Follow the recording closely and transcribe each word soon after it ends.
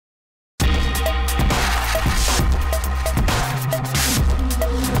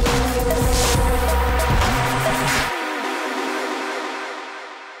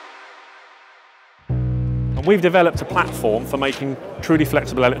we've developed a platform for making truly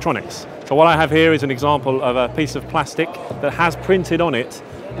flexible electronics. So what I have here is an example of a piece of plastic that has printed on it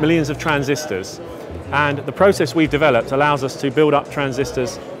millions of transistors. And the process we've developed allows us to build up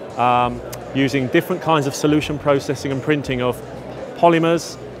transistors using different kinds of solution processing and printing of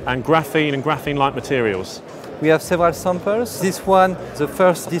polymers and graphene-like materials. We have several samples. This one, the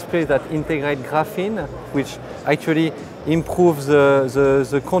first display that integrates graphene, which actually improves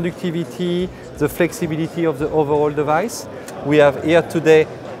the conductivity, the flexibility of the overall device. We have here today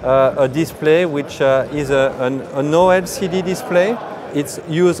a display which is an OLCD display. It's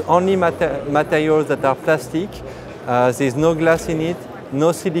used only materials that are plastic. There's no glass in it,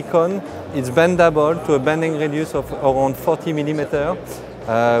 no silicone. It's bendable to a bending radius of around 40 millimeters,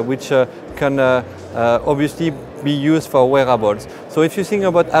 which can obviously be used for wearables. So if you think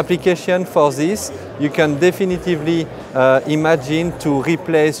about application for this, you can definitively imagine to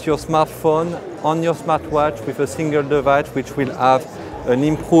replace your smartphone on your smartwatch with a single device, which will have an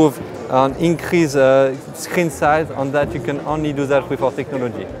improved and increased screen size. On that, you can only do that with our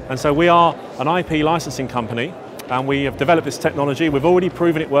technology. And so we are an IP licensing company, and we have developed this technology. We've already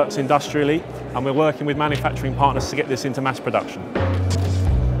proven it works industrially, and we're working with manufacturing partners to get this into mass production.